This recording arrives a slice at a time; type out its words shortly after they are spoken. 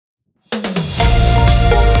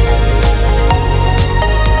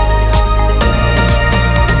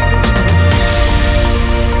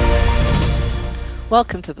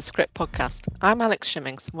Welcome to the Script podcast. I'm Alex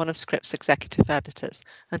Shimmings, one of Script's executive editors,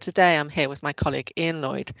 and today I'm here with my colleague Ian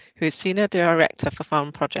Lloyd, who is Senior Director for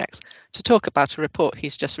Pharma Projects, to talk about a report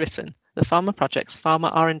he's just written, the Pharma Projects Pharma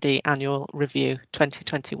R&D Annual Review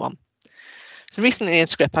 2021. So recently in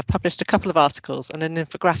Script, I published a couple of articles and an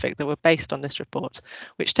infographic that were based on this report,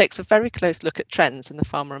 which takes a very close look at trends in the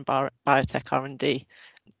pharma and biotech R&D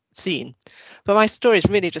scene. But my stories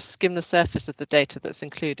really just skim the surface of the data that's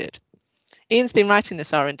included. Ian's been writing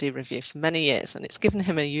this R&D review for many years, and it's given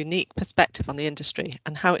him a unique perspective on the industry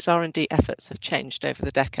and how its R&D efforts have changed over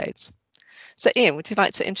the decades. So Ian, would you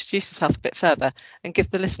like to introduce yourself a bit further and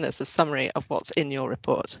give the listeners a summary of what's in your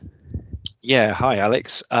report? Yeah, hi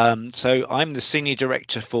Alex. So I'm the Senior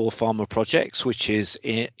Director for Pharma Projects, which is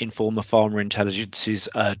Informa Pharma Intelligence's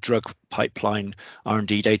drug pipeline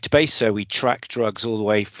R&D database. So we track drugs all the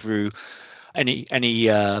way through any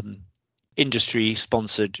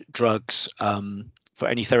industry-sponsored drugs for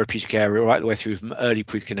any therapeutic area, right the way through from early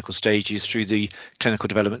preclinical stages through the clinical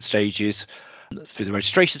development stages, through the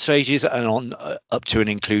registration stages, and on up to and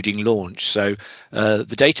including launch. So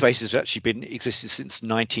the database has actually been existed since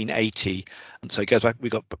 1980, and so it goes back. We've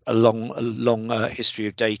got a long history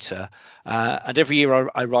of data, and every year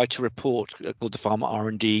I write a report called the Pharma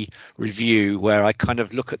R&D Review, where I kind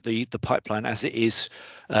of look at the pipeline as it is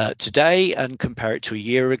today and compare it to a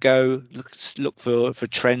year ago. Look for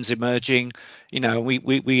trends emerging. You know,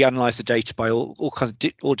 we analyze the data by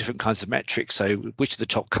all different kinds of metrics. So which are the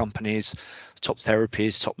top companies, top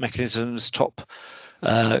therapies, top mechanisms, top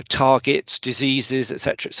targets, diseases,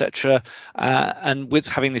 etc. And with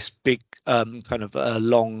having this big kind of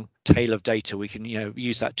long tail of data, we can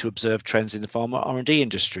use that to observe trends in the pharma R&D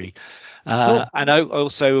industry. Cool. And I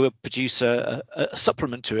also produce a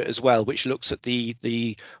supplement to it as well, which looks at the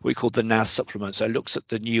what we call the NAS supplement. So it looks at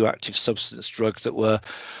the new active substance drugs that were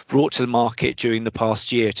brought to the market during the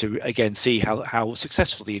past year to again see how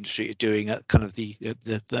successful the industry is doing at kind of the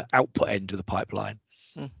output end of the pipeline.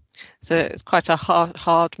 So it's quite a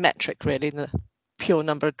hard metric, really, the pure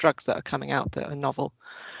number of drugs that are coming out that are novel.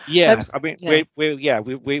 Yeah, I mean,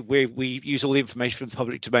 we use all the information from the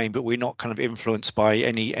public domain, but we're not kind of influenced by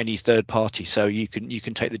any third party. So you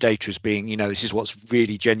can take the data as being, this is what's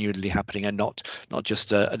really genuinely happening and not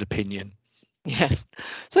just an opinion. Yes.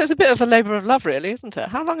 So it's a bit of a labour of love, really, isn't it?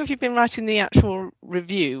 How long have you been writing the actual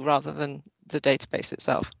review rather than the database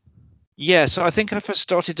itself? Yeah, so I think I first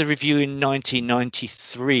started the review in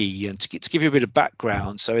 1993, and to give you a bit of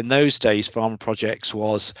background, so in those days, Pharma Projects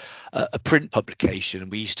was a print publication,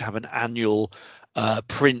 and we used to have an annual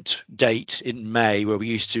print date in May where we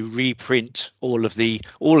used to reprint all of the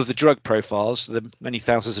drug profiles, the many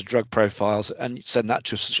thousands of drug profiles, and send that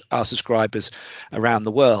to our subscribers around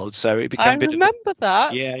the world. So it became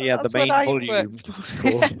that. Yeah, that's the main volume.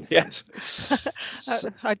 Yes.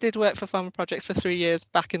 I did work for Pharma Projects for 3 years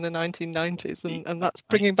back in the 1990s, and that's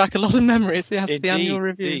bringing back a lot of memories. Yes, the annual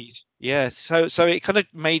review. Indeed. Yeah, so it kind of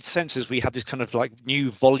made sense as we had this kind of like new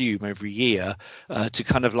volume every year to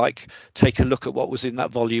kind of like take a look at what was in that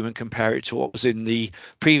volume and compare it to what was in the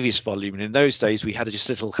previous volume. And in those days, we had just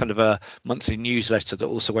a little kind of a monthly newsletter that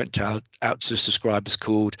also went out to subscribers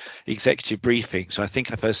called Executive Briefing. So I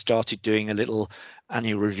think I first started doing a little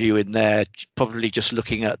annual review in there, probably just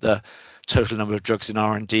looking at the total number of drugs in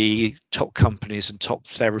R&D, top companies and top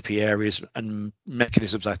therapy areas and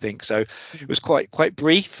mechanisms, I think. So it was quite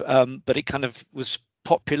brief, but it kind of was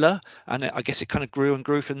popular, and I guess it kind of grew and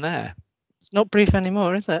grew from there. It's not brief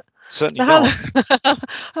anymore, is it? Certainly not.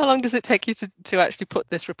 How long does it take you to actually put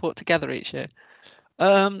this report together each year?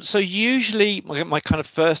 So usually my kind of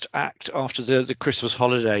first act after the Christmas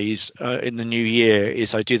holidays in the new year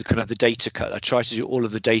is I do the data cut. I try to do all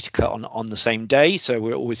of the data cut on the same day, so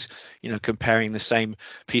we're always comparing the same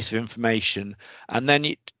piece of information, and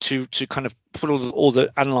then to kind of put all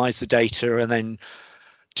the analyze the data and then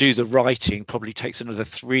do the writing probably takes another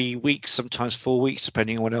 3 weeks, sometimes 4 weeks,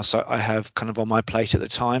 depending on what else I have kind of on my plate at the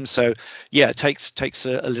time. So yeah, it takes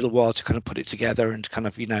a little while to kind of put it together and kind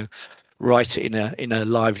of write it in a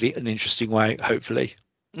lively and interesting way, hopefully.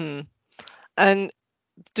 And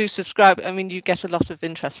do subscribe? I mean, you get a lot of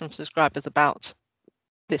interest from subscribers about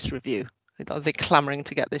this review. Are they clamouring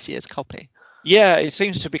to get this year's copy? Yeah, it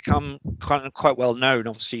seems to become quite well known.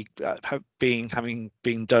 Obviously, having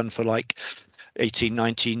been done for like 18,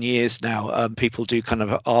 19 years now, people do kind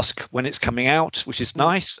of ask when it's coming out, which is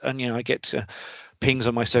nice. And I get pings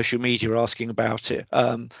on my social media asking about it,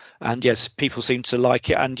 and yes, people seem to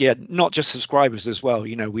like it, and yeah, not just subscribers as well.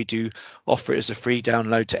 We do offer it as a free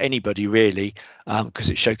download to anybody really,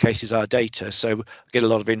 because it showcases our data, so we get a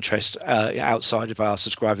lot of interest outside of our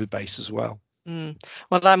subscriber base as well. Well,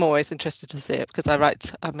 I'm always interested to see it because I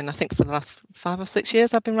think for the last 5 or 6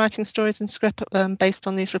 years, I've been writing stories in script based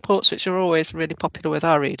on these reports, which are always really popular with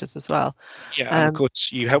our readers as well. Yeah, and of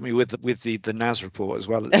course you helped me with the NAS report as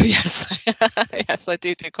well. Oh, yes, yes, I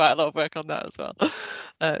do quite a lot of work on that as well.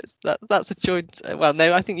 That's a joint. Well,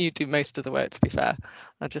 no, I think you do most of the work. To be fair,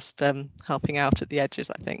 I'm just helping out at the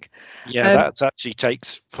edges, I think. Yeah, that actually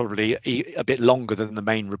takes probably a bit longer than the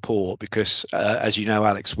main report because, as you know,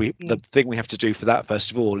 Alex, the thing we have to do for that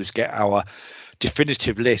first of all is get our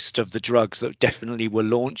definitive list of the drugs that definitely were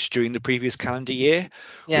launched during the previous calendar year,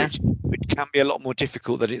 which can be a lot more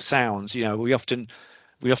difficult than it sounds. You know, we often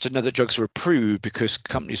know that drugs are approved because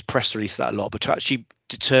companies press release that a lot, but to actually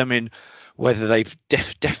determine whether they've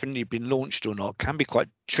definitely been launched or not can be quite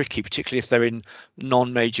tricky, particularly if they're in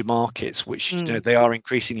non-major markets, which you know, they are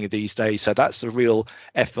increasingly these days. So that's the real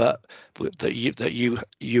effort that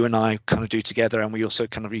you and I kind of do together, and we also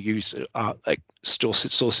kind of use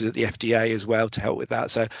sources at the FDA as well to help with that.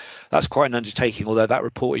 So that's quite an undertaking. Although that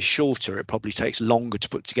report is shorter, it probably takes longer to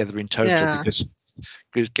put together in total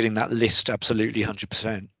because getting that list absolutely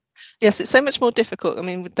 100%. Yes, it's so much more difficult. I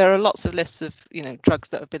mean, there are lots of lists of, drugs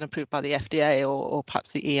that have been approved by the FDA or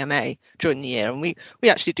perhaps the EMA during the year. And we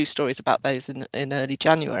actually do stories about those in early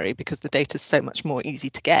January because the data is so much more easy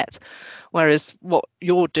to get. Whereas what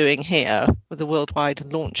you're doing here with the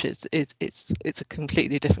worldwide launches it's a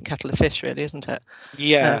completely different kettle of fish, really, isn't it?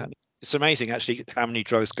 Yeah. It's amazing actually how many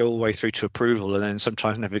drugs go all the way through to approval and then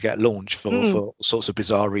sometimes never get launched for all sorts of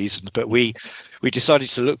bizarre reasons. But we decided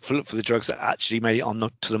to look for the drugs that actually made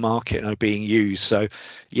it to the market and are being used. So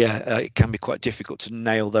yeah, it can be quite difficult to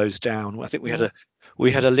nail those down. I think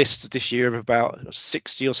we had a list this year of about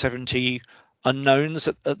 60 or 70 unknowns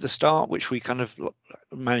at the start, which we kind of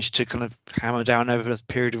managed to kind of hammer down over a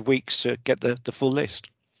period of weeks to get the full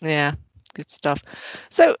list. Yeah, good stuff.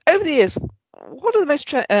 So over the years, what are the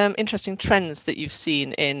most interesting trends that you've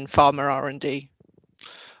seen in pharma R&D?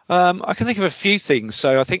 I can think of a few things.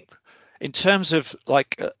 So I think in terms of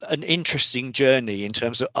like an interesting journey, in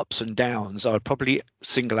terms of ups and downs, I would probably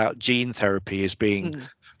single out gene therapy as being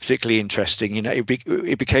particularly interesting. You know,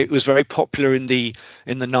 it was very popular in the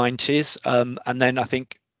 90s, and then I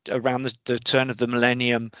think around the turn of the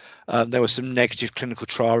millennium, there were some negative clinical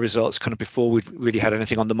trial results kind of before we'd really had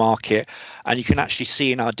anything on the market, and you can actually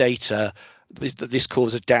see in our data this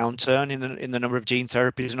caused a downturn in the number of gene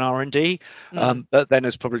therapies in R&D. But then,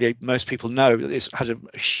 as probably most people know, it's had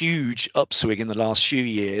a huge upswing in the last few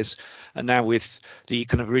years. And now with the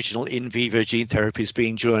kind of original in vivo gene therapies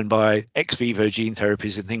being joined by ex vivo gene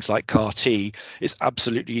therapies and things like CAR T, it's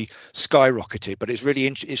absolutely skyrocketed. But it's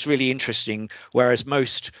really interesting. Whereas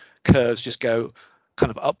most curves just go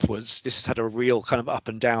kind of upwards, this has had a real kind of up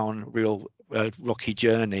and down, real rocky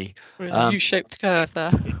journey. Really U-shaped curve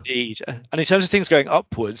there. Indeed. And in terms of things going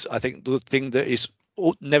upwards, I think the thing that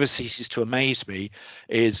never ceases to amaze me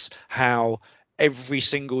is how every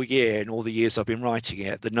single year in all the years I've been writing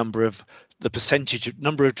it, the number of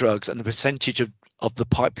drugs and the percentage of the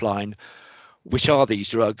pipeline, which are these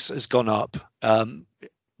drugs, has gone up.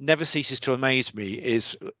 Never ceases to amaze me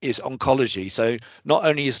is oncology. So not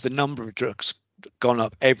only is the number of drugs gone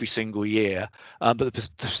up every single year, but the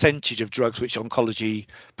percentage of drugs which oncology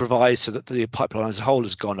provides, so that the pipeline as a whole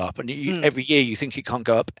has gone up. And every year you think it can't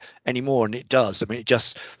go up anymore, and it does. I mean,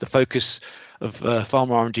 the focus of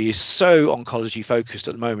pharma R&D is so oncology focused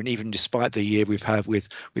at the moment, even despite the year we've had with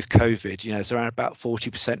COVID. You know, it's around about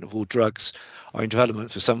 40% of all drugs are in development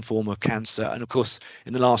for some form of cancer. And of course,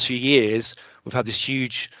 in the last few years, we've had this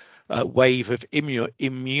huge wave of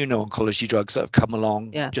immuno-oncology drugs that have come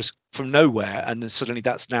along just from nowhere, and suddenly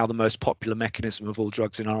that's now the most popular mechanism of all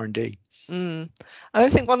drugs in R&D. I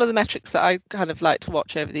think one of the metrics that I kind of like to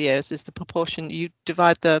watch over the years is the proportion you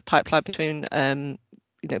divide the pipeline between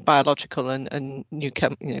biological and new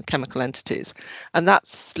chemical entities, and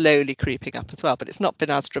that's slowly creeping up as well, but it's not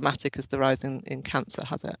been as dramatic as the rise in cancer,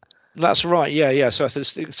 has it? That's right. Yeah. So the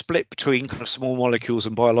split between kind of small molecules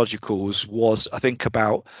and biologicals was, I think,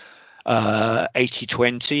 about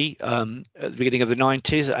 80-20 at the beginning of the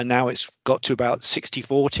 90s, and now it's got to about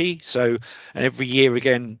 60-40. So, and every year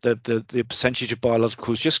again, the percentage of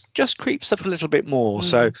biologicals just creeps up a little bit more.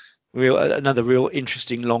 So, another real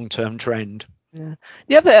interesting long-term trend. Yeah.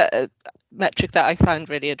 The other metric that I found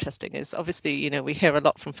really interesting is obviously, we hear a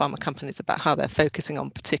lot from pharma companies about how they're focusing on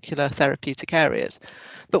particular therapeutic areas.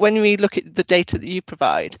 But when we look at the data that you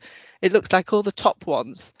provide, it looks like all the top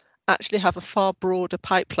ones actually have a far broader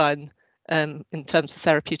pipeline in terms of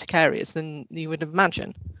therapeutic areas than you would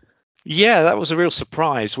imagine. Yeah, that was a real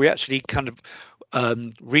surprise. We actually kind of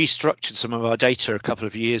restructured some of our data a couple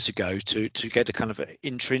of years ago to get a kind of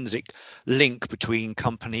intrinsic link between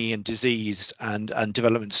company and disease and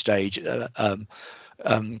development stage.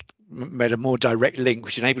 Made a more direct link,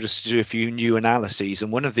 which enabled us to do a few new analyses. And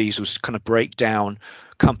one of these was to kind of break down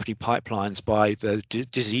company pipelines by the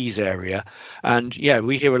disease area. And yeah,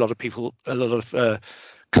 we hear a lot of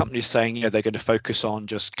companies saying, they're going to focus on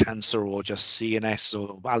just cancer or just CNS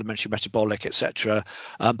or alimentary metabolic, etc.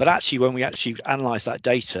 But actually, when we actually analysed that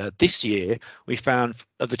data this year, we found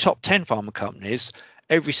of the top 10 pharma companies,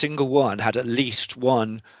 every single one had at least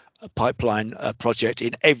one pipeline project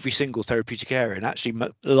in every single therapeutic area, and actually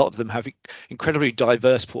a lot of them have incredibly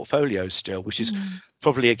diverse portfolios still, which is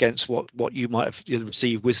probably against what you might have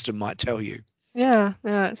received wisdom might tell you. Yeah,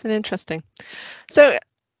 it's an interesting. So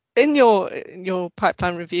in your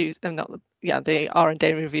pipeline reviews, and the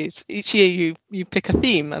R&D reviews, each year you pick a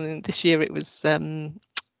theme, and this year it was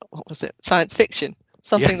what was it, science fiction.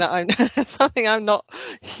 Something that I'm not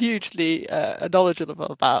hugely knowledgeable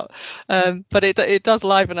about, but it does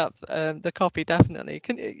liven up the copy, definitely.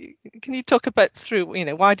 Can you talk about through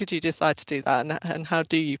why did you decide to do that, and how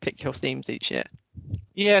do you pick your themes each year?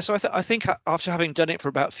 Yeah, so I think after having done it for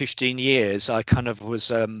about 15 years, I kind of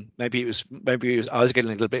was maybe I was getting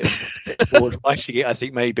a little bit bored writing it, I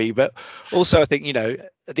think maybe, but also I think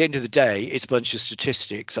at the end of the day it's a bunch of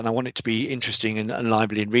statistics, and I want it to be interesting and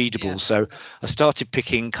lively and readable. So I started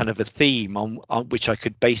picking kind of a theme on which I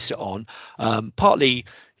could base it on, partly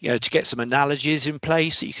to get some analogies in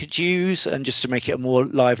place that you could use and just to make it a more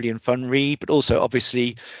lively and fun read, but also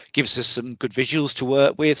obviously gives us some good visuals to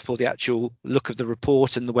work with for the actual look of the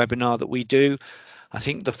report and the webinar that we do. I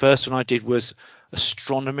think the first one I did was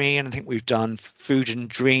astronomy, and I think we've done food and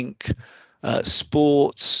drink,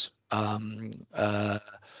 sports,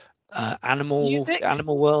 animal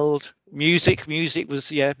world, music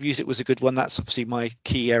was a good one. That's obviously my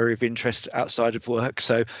key area of interest outside of work,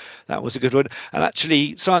 so that was a good one. And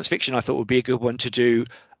actually science fiction I thought would be a good one to do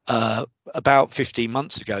about 15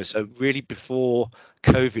 months ago, so really before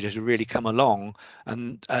COVID had really come along.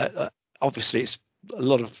 And obviously it's a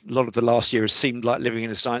lot of the last year has seemed like living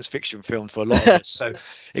in a science fiction film for a lot of us, so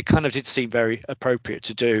it kind of did seem very appropriate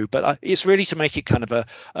to do. But it's really to make it kind of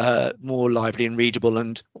a more lively and readable,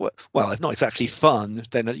 and well, if not exactly fun,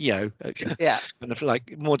 then kind of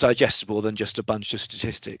like more digestible than just a bunch of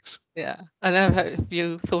statistics. And have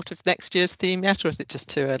you thought of next year's theme yet, or is it just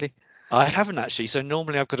too early? I haven't actually. So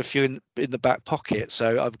normally I've got a few in the back pocket,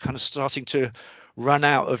 so I'm kind of starting to run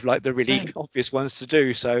out of like the really obvious ones to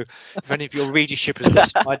do. So if any of your readership has got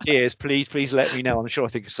some ideas, please let me know. I'm sure I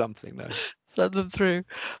think of something though. Send them through.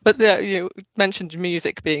 But you mentioned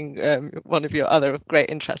music being one of your other great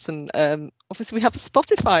interests, and obviously we have a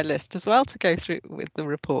Spotify list as well to go through with the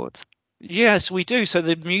report. Yes, we do. So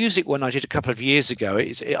the music one I did a couple of years ago,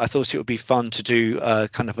 I thought it would be fun to do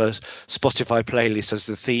kind of a Spotify playlist as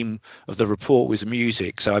the theme of the report was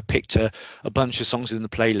music. So I picked a bunch of songs in the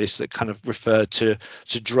playlist that kind of referred to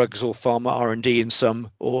drugs or pharma R&D in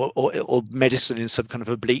some or medicine in some kind of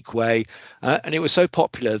oblique way. And it was so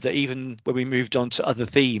popular that even when we moved on to other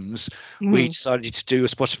themes, we decided to do a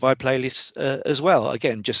Spotify playlist as well.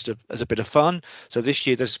 Again, just as a bit of fun. So this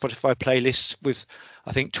year there's a Spotify playlist with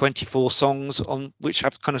I think 24 songs on which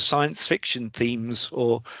have kind of science fiction themes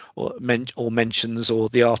or mentions, or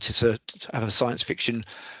the artists have a science fiction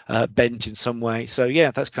bent in some way. So yeah,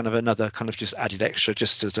 that's kind of another kind of just added extra,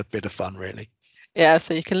 just as a bit of fun, really. Yeah,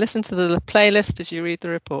 so you can listen to the playlist as you read the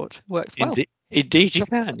report. Works well. Indeed you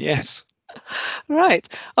can, yes. Right.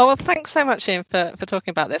 Oh, well, thanks so much, Ian, for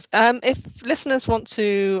talking about this. If listeners want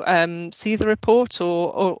to see the report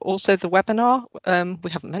or also the webinar, we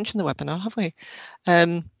haven't mentioned the webinar, have we?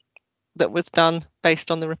 That was done based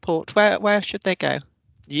on the report. Where should they go?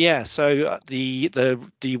 Yeah, so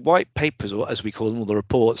the white papers, or as we call them, or the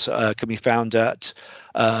reports, can be found at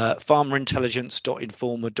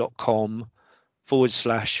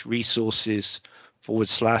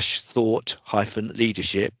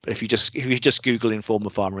pharmaintelligence.informa.com/resources/thought-leadership. If you just Google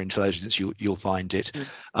Informa Pharma Intelligence, you'll find it.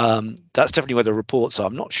 That's definitely where the reports are.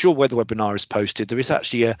 I'm not sure where the webinar is posted. There is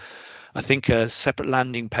actually I think a separate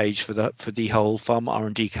landing page for the whole pharma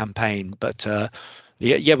R&D campaign, but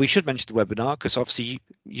yeah, we should mention the webinar because obviously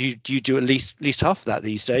you do at least half of that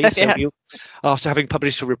these days. So after having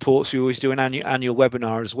published the reports, we always do an annual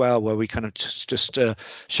webinar as well, where we kind of just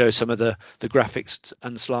show some of the graphics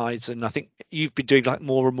and slides. And I think you've been doing like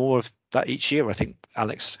more and more of that each year, I think,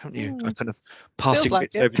 Alex, haven't you? I'm kind of passing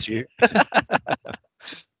it over to you.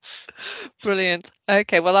 Brilliant.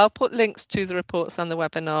 Okay, well, I'll put links to the reports and the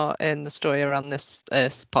webinar in the story around this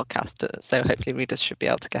podcast, so hopefully readers should be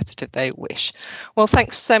able to get it if they wish. Well,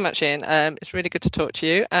 thanks so much, Ian. It's really good to talk to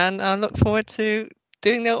you, and I look forward to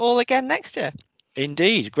doing it all again next year.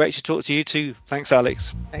 Indeed. Great to talk to you too. Thanks,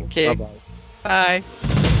 Alex. Thank you. Bye-bye. Bye.